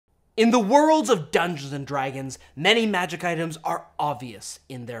In the worlds of Dungeons & Dragons, many magic items are obvious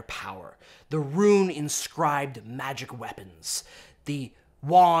in their power. The rune-inscribed magic weapons, the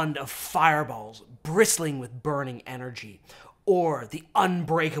wand of fireballs bristling with burning energy, or the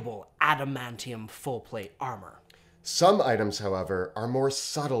unbreakable adamantium full-plate armor. Some items, however, are more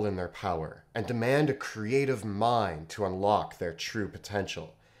subtle in their power and demand a creative mind to unlock their true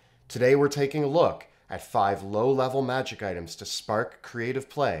potential. Today we're taking a look at 5 low-level magic items to spark creative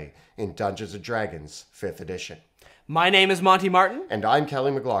play in Dungeons & Dragons 5th edition. My name is Monty Martin. And I'm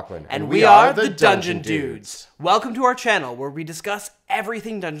Kelly McLaughlin. And we are the Dungeon Dudes. Welcome to our channel where we discuss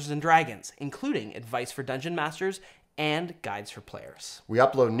everything Dungeons & Dragons, including advice for Dungeon Masters and guides for players. We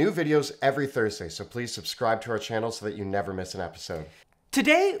upload new videos every Thursday, so please subscribe to our channel so that you never miss an episode.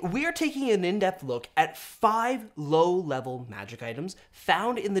 Today, we are taking an in-depth look at 5 low-level magic items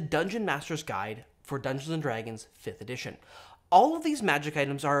found in the Dungeon Master's Guide for Dungeons & Dragons 5th edition. All of these magic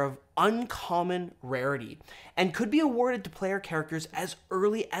items are of uncommon rarity and could be awarded to player characters as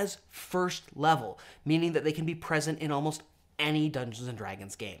early as 1st level, meaning that they can be present in almost any Dungeons &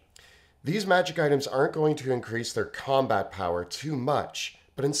 Dragons game. These magic items aren't going to increase their combat power too much,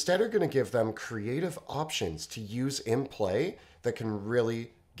 but instead are going to give them creative options to use in play that can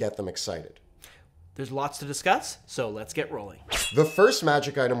really get them excited. There's lots to discuss, so let's get rolling. The first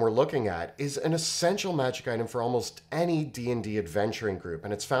magic item we're looking at is an essential magic item for almost any D&D adventuring group,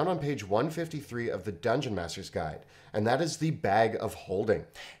 and it's found on page 153 of the Dungeon Master's Guide, and that is the Bag of Holding.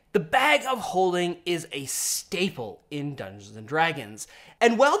 The Bag of Holding is a staple in Dungeons & Dragons,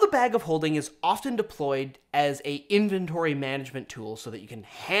 and while the Bag of Holding is often deployed as an inventory management tool so that you can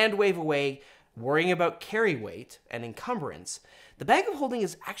hand wave away worrying about carry weight and encumbrance, the Bag of Holding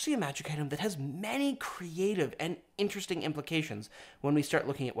is actually a magic item that has many creative and interesting implications when we start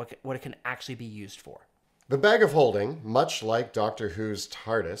looking at what it can actually be used for. The Bag of Holding, much like Doctor Who's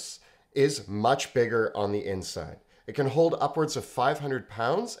TARDIS, is much bigger on the inside. It can hold upwards of 500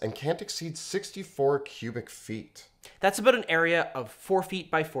 pounds and can't exceed 64 cubic feet. That's about an area of 4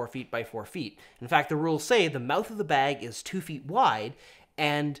 feet by 4 feet by 4 feet. In fact, the rules say the mouth of the bag is 2 feet wide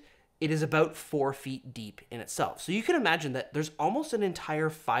and it is about 4 feet deep in itself. So you can imagine that there's almost an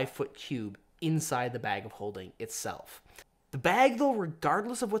entire 5-foot cube inside the Bag of Holding itself. The bag, though,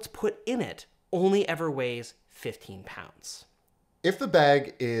 regardless of what's put in it, only ever weighs 15 pounds. If the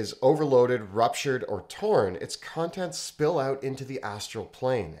bag is overloaded, ruptured, or torn, its contents spill out into the astral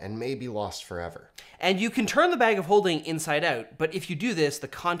plane and may be lost forever. And you can turn the Bag of Holding inside out, but if you do this, the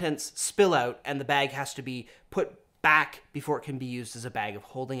contents spill out and the bag has to be put back before it can be used as a Bag of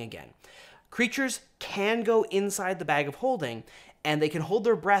Holding again. Creatures can go inside the Bag of Holding, and they can hold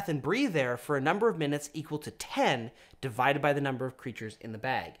their breath and breathe there for a number of minutes equal to 10 divided by the number of creatures in the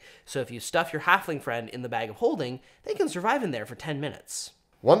bag. So if you stuff your halfling friend in the Bag of Holding, they can survive in there for 10 minutes.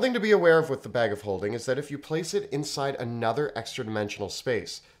 One thing to be aware of with the Bag of Holding is that if you place it inside another extra-dimensional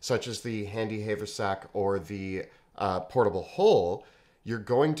space, such as the handy haversack or the portable hole, you're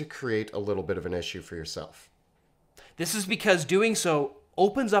going to create a little bit of an issue for yourself. This is because doing so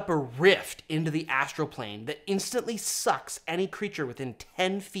opens up a rift into the astral plane that instantly sucks any creature within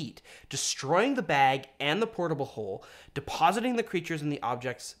 10 feet, destroying the bag and the portable hole, depositing the creatures and the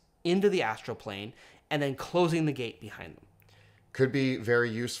objects into the astral plane, and then closing the gate behind them. Could be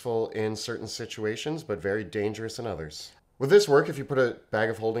very useful in certain situations, but very dangerous in others. Would this work if you put a Bag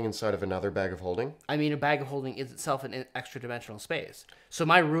of Holding inside of another Bag of Holding? I mean, a Bag of Holding is itself an extra-dimensional space. So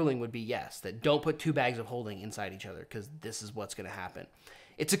my ruling would be yes, that don't put 2 bags of holding inside each other, because this is what's going to happen.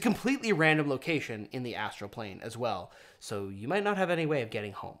 It's a completely random location in the astral plane as well, so you might not have any way of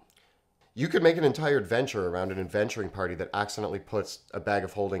getting home. You could make an entire adventure around an adventuring party that accidentally puts a Bag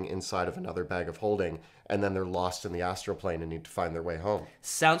of Holding inside of another Bag of Holding, and then they're lost in the astral plane and need to find their way home.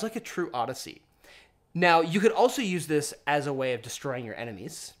 Sounds like a true Odyssey. Now, you could also use this as a way of destroying your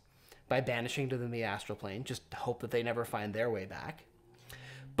enemies by banishing them in the astral plane, just to hope that they never find their way back.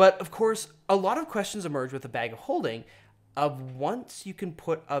 But, of course, a lot of questions emerge with the Bag of Holding of once you can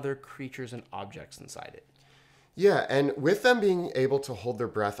put other creatures and objects inside it. Yeah, and with them being able to hold their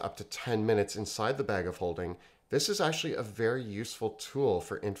breath up to 10 minutes inside the Bag of Holding, this is actually a very useful tool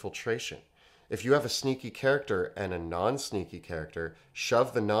for infiltration. If you have a sneaky character and a non-sneaky character,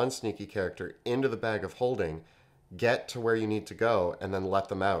 shove the non-sneaky character into the Bag of Holding, get to where you need to go, and then let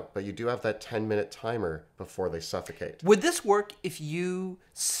them out. But you do have that 10-minute timer before they suffocate. Would this work if you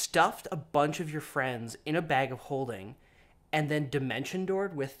stuffed a bunch of your friends in a Bag of Holding and then dimension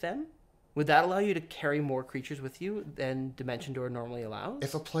doored with them? Would that allow you to carry more creatures with you than Dimension Door normally allows?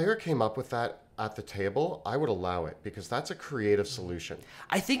 If a player came up with that at the table, I would allow it because that's a creative solution.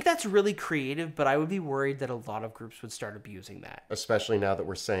 I think that's really creative, but I would be worried that a lot of groups would start abusing that. Especially now that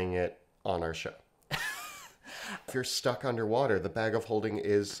we're saying it on our show. If you're stuck underwater, the bag of holding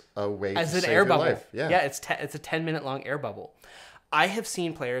is a way to save your life. Yeah, it's a 10-minute long air bubble. I have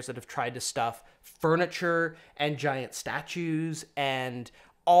seen players that have tried to stuff furniture and giant statues and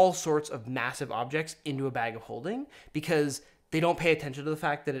all sorts of massive objects into a bag of holding because they don't pay attention to the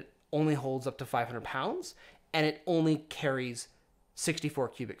fact that it only holds up to 500 pounds and it only carries 64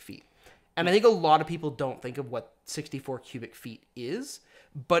 cubic feet. And I think a lot of people don't think of what 64 cubic feet is,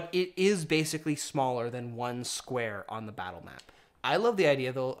 but it is basically smaller than one square on the battle map. I love the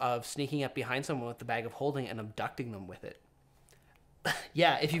idea, though, of sneaking up behind someone with the bag of holding and abducting them with it.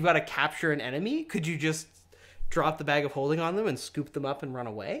 Yeah, if you've got to capture an enemy, could you just drop the bag of holding on them and scoop them up and run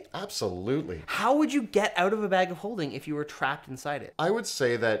away? Absolutely. How would you get out of a bag of holding if you were trapped inside it? I would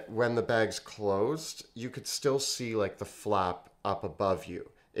say that when the bag's closed, you could still see like the flap up above you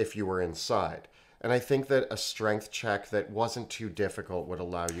if you were inside. And I think that a strength check that wasn't too difficult would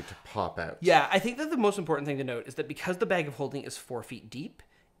allow you to pop out. Yeah, I think that the most important thing to note is that because the bag of holding is 4 feet deep,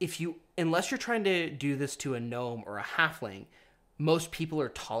 unless you're trying to do this to a gnome or a halfling, most people are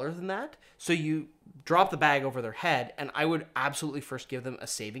taller than that. So you drop the bag over their head, and I would absolutely first give them a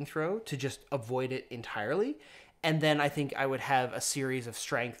saving throw to just avoid it entirely. And then I think I would have a series of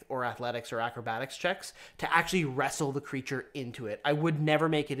strength or athletics or acrobatics checks to actually wrestle the creature into it. I would never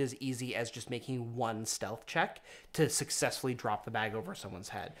make it as easy as just making one stealth check to successfully drop the bag over someone's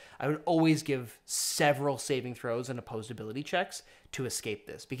head. I would always give several saving throws and opposed ability checks to escape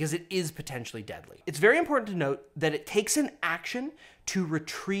this because it is potentially deadly. It's very important to note that it takes an action to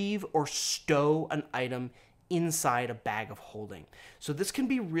retrieve or stow an item inside a bag of holding. So this can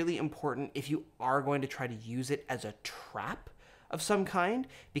be really important if you are going to try to use it as a trap of some kind,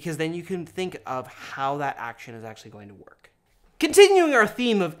 because then you can think of how that action is actually going to work. Continuing our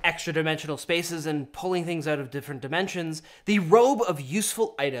theme of extra dimensional spaces and pulling things out of different dimensions, the Robe of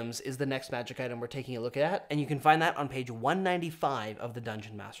Useful Items is the next magic item we're taking a look at, and you can find that on page 195 of the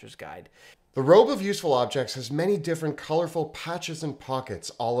Dungeon Master's Guide. The Robe of Useful Objects has many different colorful patches and pockets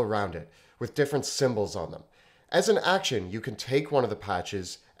all around it, with different symbols on them. As an action, you can take one of the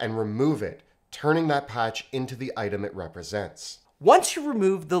patches and remove it, turning that patch into the item it represents. Once you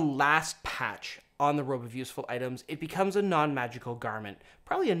remove the last patch on the Robe of Useful Items, it becomes a non-magical garment.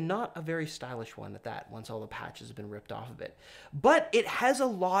 Probably not a very stylish one at that, once all the patches have been ripped off of it. But it has a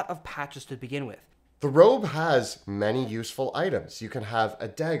lot of patches to begin with. The robe has many useful items. You can have a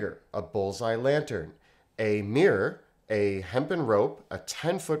dagger, a bullseye lantern, a mirror, a hempen rope, a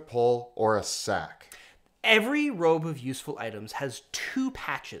 10-foot pole, or a sack. Every Robe of Useful Items has 2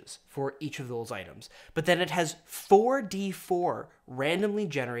 patches for each of those items, but then it has 4d4 randomly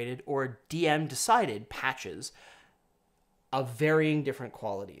generated or DM decided patches of varying different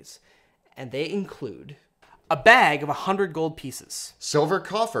qualities. And they include a bag of 100 gold pieces, Silver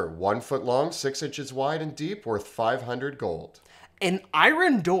coffer, 1 foot long, 6 inches wide and deep, worth 500 gold. an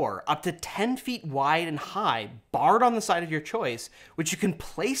iron door up to 10 feet wide and high, barred on the side of your choice, which you can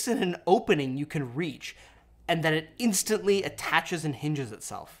place in an opening you can reach, and then it instantly attaches and hinges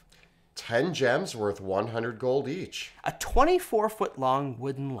itself. 10 gems worth 100 gold each. A 24-foot long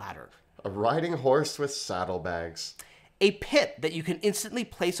wooden ladder. A riding horse with saddlebags. A pit that you can instantly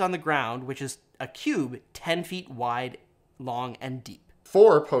place on the ground, which is a cube 10 feet wide, long, and deep.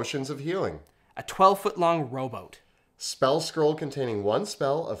 4 potions of healing. A 12-foot long rowboat. Spell scroll containing 1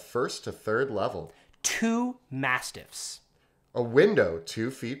 spell of 1st to 3rd level. 2 mastiffs. A window 2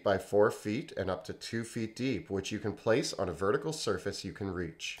 feet by 4 feet and up to 2 feet deep, which you can place on a vertical surface you can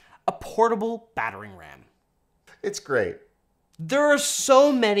reach. A portable battering ram. It's great. There are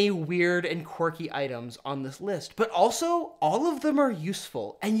so many weird and quirky items on this list, but also all of them are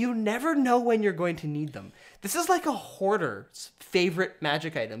useful, and you never know when you're going to need them. This is like a hoarder's favorite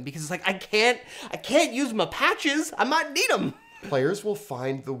magic item, because it's like, I can't use my patches, I might need them. Players will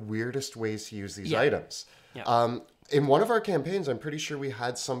find the weirdest ways to use these items. Yeah. In one of our campaigns, I'm pretty sure we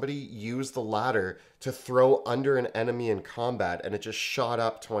had somebody use the ladder to throw under an enemy in combat, and it just shot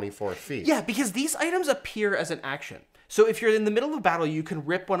up 24 feet. Yeah, because these items appear as an action. So if you're in the middle of a battle, you can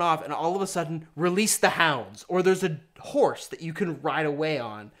rip one off and all of a sudden release the hounds, or there's a horse that you can ride away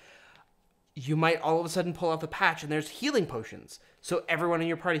on. You might all of a sudden pull out the patch and there's healing potions, so everyone in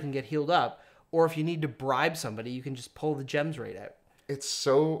your party can get healed up. Or if you need to bribe somebody, you can just pull the gems right out. It's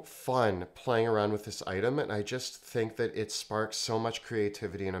so fun playing around with this item, and I just think that it sparks so much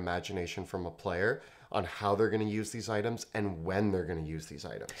creativity and imagination from a player. on how they're going to use these items and when they're going to use these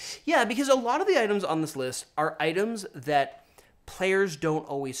items. Yeah, because a lot of the items on this list are items that players don't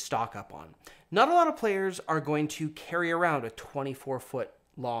always stock up on. Not a lot of players are going to carry around a 24-foot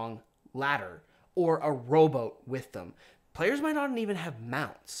long ladder or a rowboat with them. Players might not even have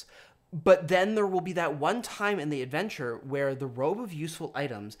mounts. But then there will be that one time in the adventure where the Robe of Useful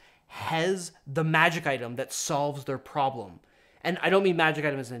Items has the magic item that solves their problem. And I don't mean magic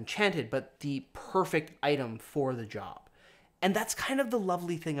item as enchanted, but the perfect item for the job. And that's kind of the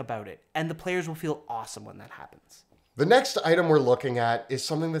lovely thing about it. And the players will feel awesome when that happens. The next item we're looking at is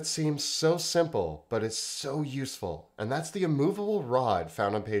something that seems so simple, but is so useful. And that's the Immovable Rod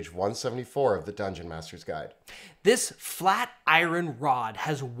found on page 174 of the Dungeon Master's Guide. This flat iron rod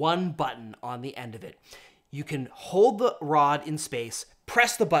has one button on the end of it. You can hold the rod in space,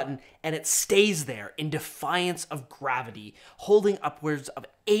 press the button, and it stays there in defiance of gravity, holding upwards of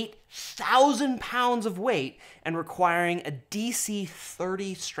 8,000 pounds of weight and requiring a DC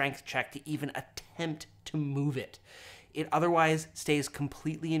 30 strength check to even attempt to move it. It otherwise stays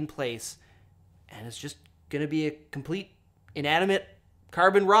completely in place and is just going to be a complete inanimate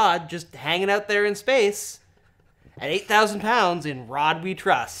carbon rod just hanging out there in space at 8,000 pounds in Rod We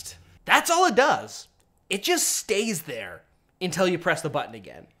Trust. That's all it does. It just stays there until you press the button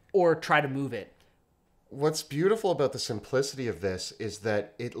again or try to move it. What's beautiful about the simplicity of this is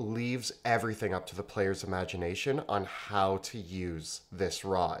that it leaves everything up to the player's imagination on how to use this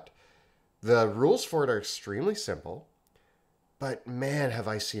rod. The rules for it are extremely simple, but man, have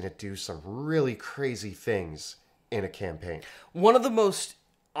I seen it do some really crazy things in a campaign. One of the most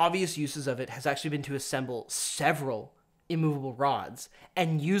obvious uses of it has actually been to assemble several immovable rods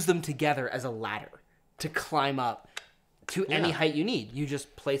and use them together as a ladder to climb up to any height you need. You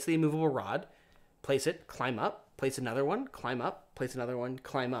just place the immovable rod, place it, climb up, place another one, climb up, place another one,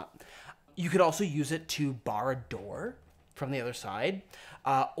 climb up. You could also use it to bar a door from the other side,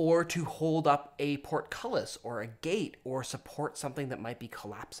 or to hold up a portcullis or a gate or support something that might be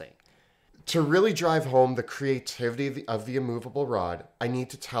collapsing. To really drive home the creativity of the immovable rod, I need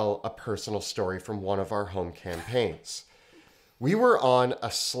to tell a personal story from one of our home campaigns. We were on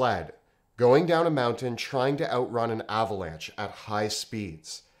a sled going down a mountain trying to outrun an avalanche at high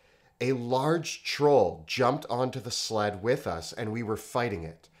speeds. A large troll jumped onto the sled with us and we were fighting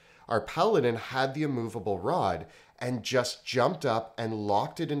it. Our paladin had the immovable rod and just jumped up and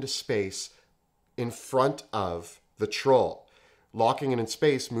locked it into space in front of the troll. Locking it in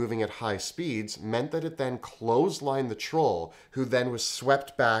space, moving at high speeds, meant that it then clotheslined the troll, who then was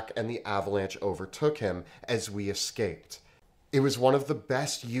swept back and the avalanche overtook him as we escaped. It was one of the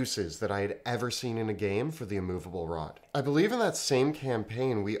best uses that I had ever seen in a game for the immovable rod. I believe in that same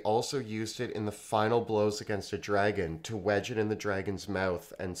campaign, we also used it in the final blows against a dragon to wedge it in the dragon's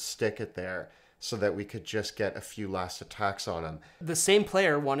mouth and stick it there so that we could just get a few last attacks on him. The same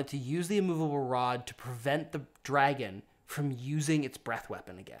player wanted to use the immovable rod to prevent the dragon from using its breath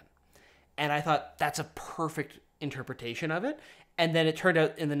weapon again. And I thought that's a perfect interpretation of it. And then it turned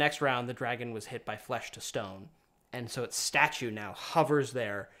out in the next round, the dragon was hit by flesh to stone. And so its statue now hovers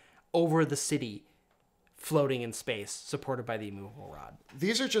there over the city, floating in space, supported by the immovable rod.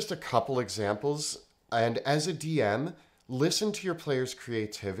 These are just a couple examples. And as a DM, listen to your players'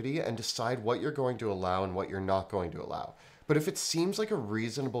 creativity and decide what you're going to allow and what you're not going to allow. But if it seems like a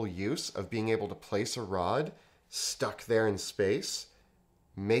reasonable use of being able to place a rod stuck there in space,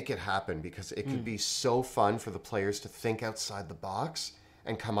 make it happen, because it could be so fun for the players to think outside the box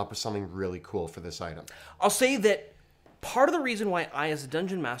and come up with something really cool for this item. I'll say that part of the reason why I, as a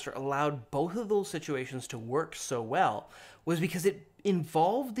dungeon master, allowed both of those situations to work so well was because it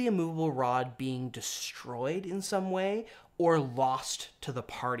involved the immovable rod being destroyed in some way or lost to the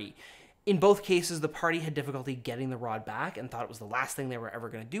party. In both cases, the party had difficulty getting the rod back and thought it was the last thing they were ever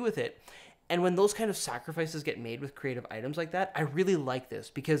going to do with it. And when those kind of sacrifices get made with creative items like that, I really like this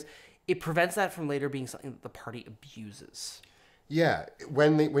because it prevents that from later being something that the party abuses. Yeah,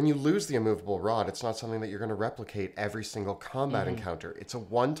 when you lose the immovable rod, it's not something that you're going to replicate every single combat encounter. It's a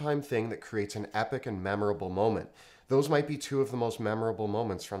one-time thing that creates an epic and memorable moment. Those might be two of the most memorable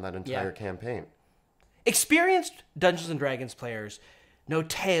moments from that entire campaign. Experienced Dungeons & Dragons players know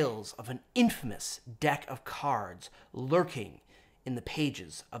tales of an infamous deck of cards lurking in the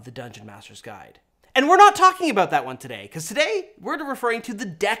pages of the Dungeon Master's Guide. And we're not talking about that one today, because today we're referring to the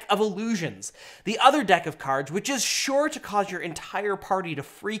Deck of Illusions, the other deck of cards which is sure to cause your entire party to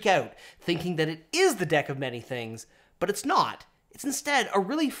freak out, thinking that it is the deck of many things, but it's not. It's instead a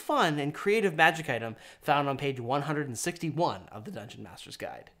really fun and creative magic item found on page 161 of the Dungeon Master's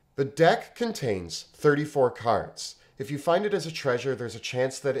Guide. The deck contains 34 cards. If you find it as a treasure, there's a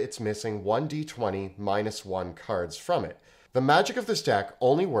chance that it's missing 1d20 -1 cards from it. The magic of this deck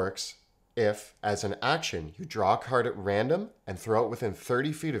only works if, as an action, you draw a card at random and throw it within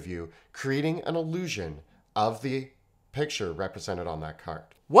 30 feet of you, creating an illusion of the picture represented on that card.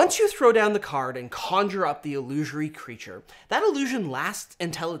 Once you throw down the card and conjure up the illusory creature, that illusion lasts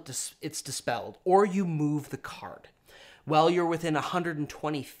until it's dispelled, or you move the card. While you're within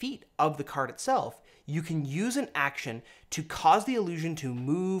 120 feet of the card itself, you can use an action to cause the illusion to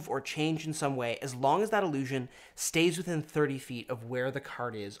move or change in some way, as long as that illusion stays within 30 feet of where the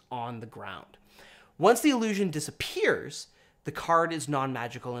card is on the ground. Once the illusion disappears, the card is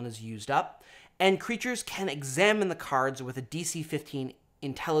non-magical and is used up, and creatures can examine the cards with a DC 15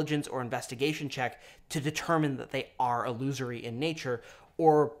 intelligence or investigation check to determine that they are illusory in nature,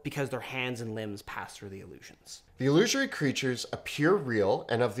 or because their hands and limbs pass through the illusions. The illusory creatures appear real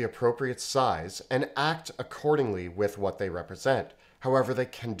and of the appropriate size and act accordingly with what they represent. However, they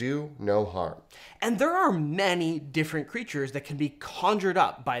can do no harm. And there are many different creatures that can be conjured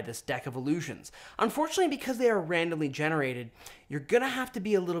up by this deck of illusions. Unfortunately, because they are randomly generated, you're gonna have to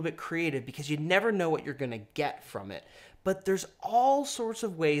be a little bit creative because you never know what you're gonna get from it. But there's all sorts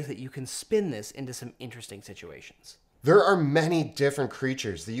of ways that you can spin this into some interesting situations. There are many different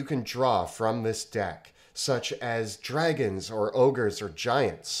creatures that you can draw from this deck, such as dragons or ogres or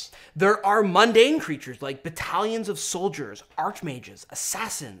giants. There are mundane creatures like battalions of soldiers, archmages,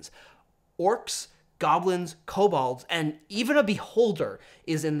 assassins, orcs, goblins, kobolds, and even a beholder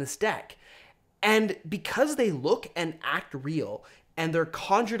is in this deck. And because they look and act real, and they're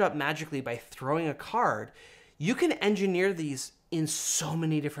conjured up magically by throwing a card, you can engineer these in so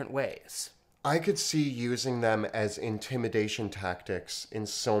many different ways. I could see using them as intimidation tactics in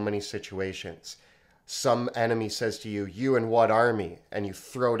so many situations. Some enemy says to you, "You and what army?" And you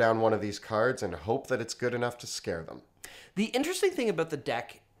throw down one of these cards and hope that it's good enough to scare them. The interesting thing about the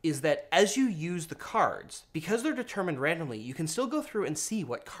deck is that as you use the cards, because they're determined randomly, you can still go through and see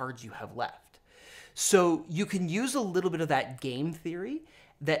what cards you have left. So you can use a little bit of that game theory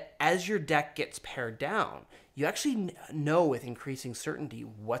that as your deck gets pared down, you actually know with increasing certainty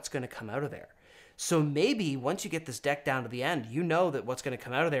what's going to come out of there. So maybe once you get this deck down to the end, you know that what's going to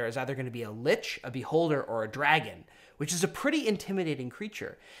come out of there is either going to be a lich, a beholder, or a dragon, which is a pretty intimidating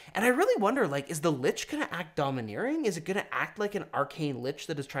creature. And I really wonder, like, is the lich going to act domineering? Is it going to act like an arcane lich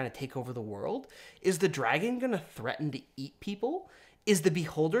that is trying to take over the world? Is the dragon going to threaten to eat people? Is the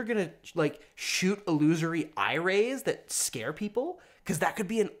beholder going to, like, shoot illusory eye rays that scare people? Because that could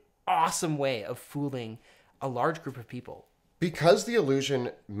be an awesome way of fooling a large group of people. Because the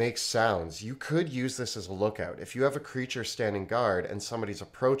illusion makes sounds, you could use this as a lookout. If you have a creature standing guard and somebody's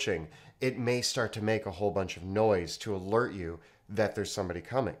approaching, it may start to make a whole bunch of noise to alert you that there's somebody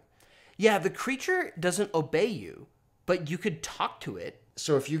coming. Yeah, the creature doesn't obey you, but you could talk to it.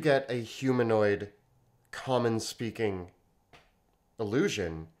 So if you get a humanoid, common-speaking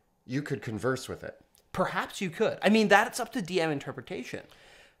illusion, you could converse with it. Perhaps you could. I mean, that's up to DM interpretation.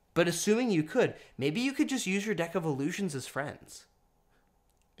 But assuming you could, maybe you could just use your deck of illusions as friends.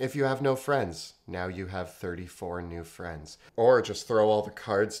 If you have no friends, now you have 34 new friends. Or just throw all the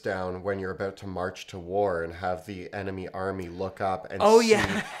cards down when you're about to march to war and have the enemy army look up and see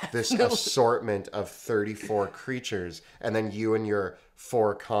this assortment of 34 creatures, and then you and your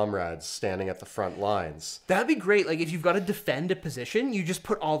 4 comrades standing at the front lines. That'd be great. Like, if you've got to defend a position, you just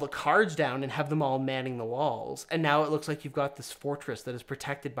put all the cards down and have them all manning the walls. And now it looks like you've got this fortress that is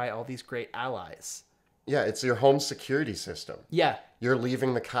protected by all these great allies. Yeah, it's your home security system. Yeah. You're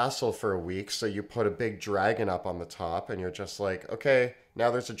leaving the castle for a week, so you put a big dragon up on the top, and you're just like, okay,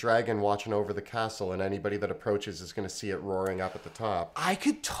 now there's a dragon watching over the castle, and anybody that approaches is going to see it roaring up at the top. I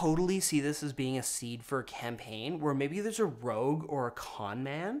could totally see this as being a seed for a campaign where maybe there's a rogue or a con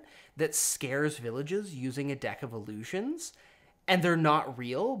man that scares villages using a deck of illusions, and they're not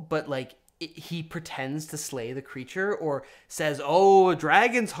real, but, like, he pretends to slay the creature or says, "Oh, a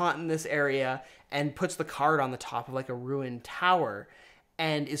dragon's haunting this area," and puts the card on the top of like a ruined tower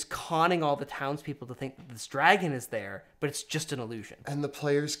and is conning all the townspeople to think that this dragon is there, but it's just an illusion. And the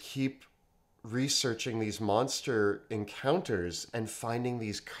players keep researching these monster encounters and finding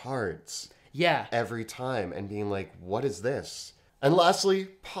these cards. Yeah. Every time and being like, what is this? And lastly,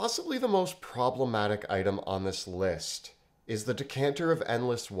 possibly the most problematic item on this list is the Decanter of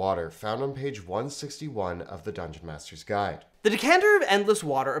Endless Water, found on page 161 of the Dungeon Master's Guide. The Decanter of Endless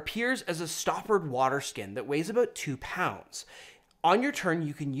Water appears as a stoppered water skin that weighs about 2 pounds. On your turn,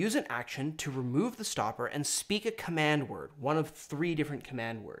 you can use an action to remove the stopper and speak a command word, one of 3 different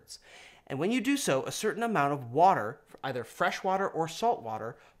command words. And when you do so, a certain amount of water, either fresh water or salt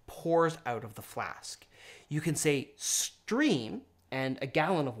water, pours out of the flask. You can say stream, and a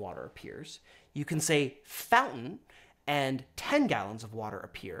gallon of water appears. You can say fountain, and 10 gallons of water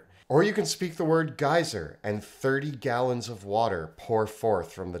appear. Or you can speak the word geyser, and 30 gallons of water pour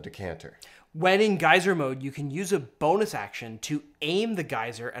forth from the decanter. When in geyser mode, you can use a bonus action to aim the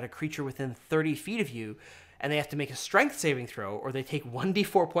geyser at a creature within 30 feet of you, and they have to make a strength saving throw, or they take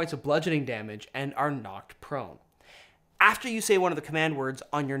 1d4 points of bludgeoning damage and are knocked prone. After you say one of the command words,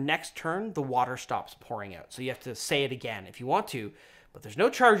 on your next turn, the water stops pouring out. So you have to say it again if you want to, but there's no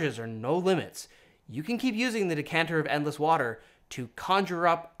charges or no limits. You can keep using the Decanter of Endless Water to conjure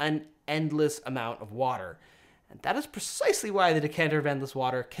up an endless amount of water. And that is precisely why the Decanter of Endless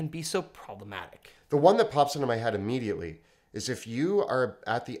Water can be so problematic. The one that pops into my head immediately is if you are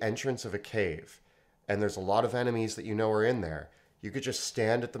at the entrance of a cave and there's a lot of enemies that you know are in there, you could just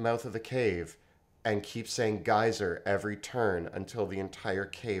stand at the mouth of the cave and keep saying geyser every turn until the entire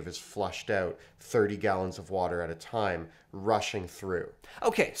cave is flushed out, 30 gallons of water at a time, rushing through.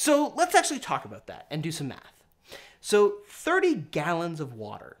 Okay, so let's actually talk about that and do some math. So 30 gallons of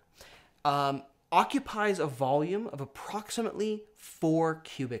water occupies a volume of approximately 4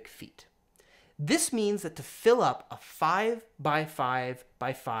 cubic feet. This means that to fill up a 5 by 5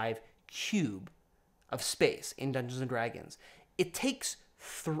 by 5 cube of space in Dungeons & Dragons, it takes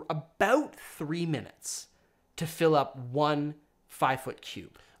about 3 minutes to fill up one 5-foot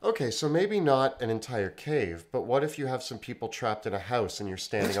cube. Okay, so maybe not an entire cave, but what if you have some people trapped in a house and you're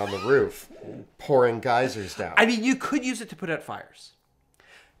standing on the roof pouring geysers down? I mean, you could use it to put out fires.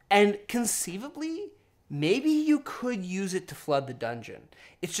 And conceivably, maybe you could use it to flood the dungeon.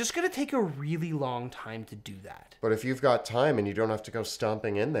 It's just going to take a really long time to do that. But if you've got time and you don't have to go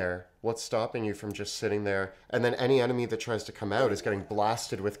stomping in there, what's stopping you from just sitting there? And then any enemy that tries to come out is getting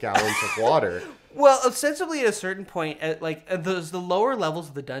blasted with gallons of water. Well, ostensibly at a certain point, the lower levels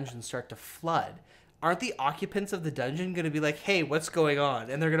of the dungeon start to flood, aren't the occupants of the dungeon going to be like, hey, what's going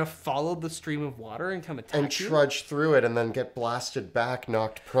on? And they're going to follow the stream of water and come attack you? And trudge through it and then get blasted back,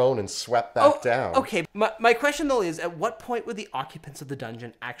 knocked prone, and swept back down. Okay, my question though is, at what point would the occupants of the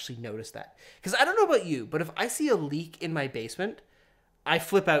dungeon actually notice that? Because I don't know about you, but if I see a leak in my basement, I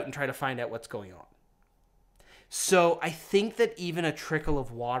flip out and try to find out what's going on. So I think that even a trickle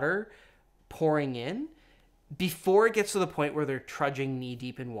of water pouring in, before it gets to the point where they're trudging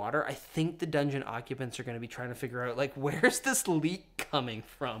knee-deep in water, I think the dungeon occupants are going to be trying to figure out, like, where's this leak coming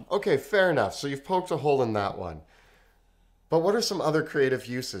from? Okay, fair enough. So you've poked a hole in that one. But what are some other creative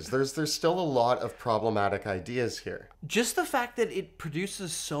uses? There's still a lot of problematic ideas here. Just the fact that it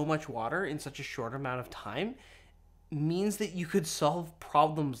produces so much water in such a short amount of time means that you could solve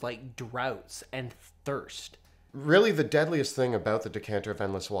problems like droughts and thirst. Really, the deadliest thing about the Decanter of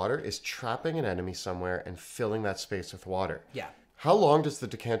Endless Water is trapping an enemy somewhere and filling that space with water. Yeah. How long does the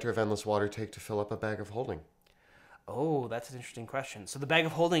Decanter of Endless Water take to fill up a bag of holding? Oh, that's an interesting question. So the bag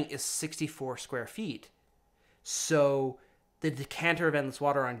of holding is 64 square feet. So the Decanter of Endless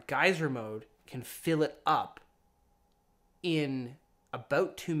Water on geyser mode can fill it up in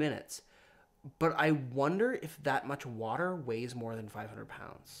about 2 minutes. But I wonder if that much water weighs more than 500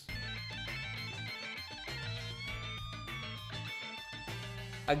 pounds.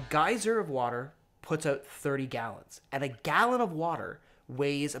 A geyser of water puts out 30 gallons, and a gallon of water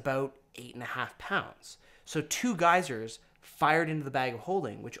weighs about 8.5 pounds. So 2 geysers fired into the bag of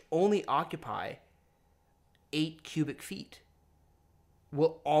holding, which only occupy 8 cubic feet,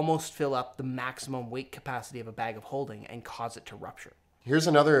 will almost fill up the maximum weight capacity of a bag of holding and cause it to rupture. Here's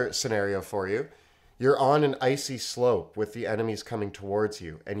another scenario for you. You're on an icy slope with the enemies coming towards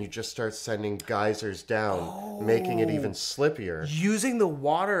you, and you just start sending geysers down, making it even slippier. Using the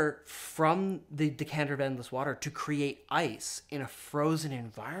water from the Decanter of Endless Water to create ice in a frozen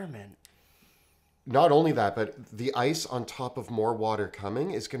environment. Not only that, but the ice on top of more water coming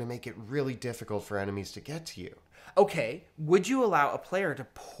is going to make it really difficult for enemies to get to you. Okay, would you allow a player to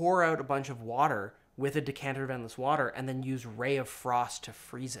pour out a bunch of water with a Decanter of Endless Water and then use Ray of Frost to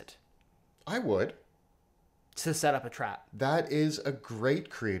freeze it? I would. To set up a trap. That is a great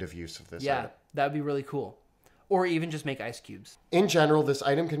creative use of this item. That would be really cool. Or even just make ice cubes. In general, this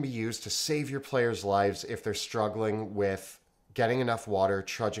item can be used to save your players' lives if they're struggling with getting enough water,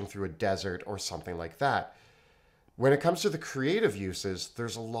 trudging through a desert, or something like that. When it comes to the creative uses,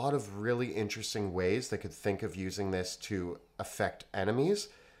 there's a lot of really interesting ways they could think of using this to affect enemies,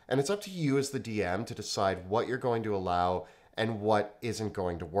 and it's up to you as the DM to decide what you're going to allow and what isn't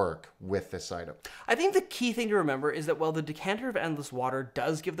going to work with this item. I think the key thing to remember is that while the Decanter of Endless Water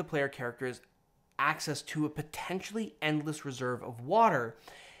does give the player characters access to a potentially endless reserve of water,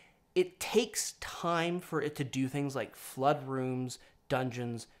 it takes time for it to do things like flood rooms,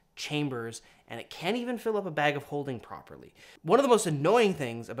 dungeons, chambers, and it can't even fill up a bag of holding properly. One of the most annoying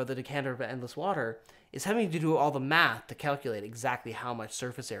things about the Decanter of Endless Water is having to do all the math to calculate exactly how much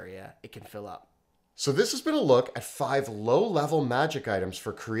surface area it can fill up. So this has been a look at 5 low-level magic items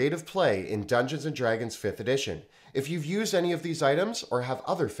for creative play in Dungeons & Dragons 5th edition. If you've used any of these items or have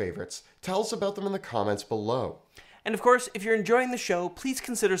other favorites, tell us about them in the comments below. And of course, if you're enjoying the show, please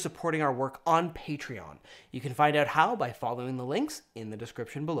consider supporting our work on Patreon. You can find out how by following the links in the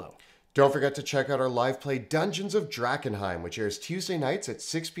description below. Don't forget to check out our live play Dungeons of Drakkenheim, which airs Tuesday nights at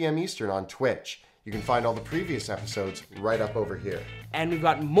 6 p.m. Eastern on Twitch. You can find all the previous episodes right up over here. And we've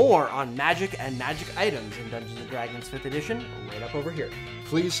got more on magic and magic items in Dungeons & Dragons 5th edition right up over here.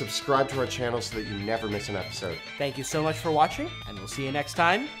 Please subscribe to our channel so that you never miss an episode. Thank you so much for watching, and we'll see you next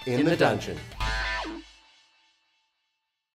time in the dungeon.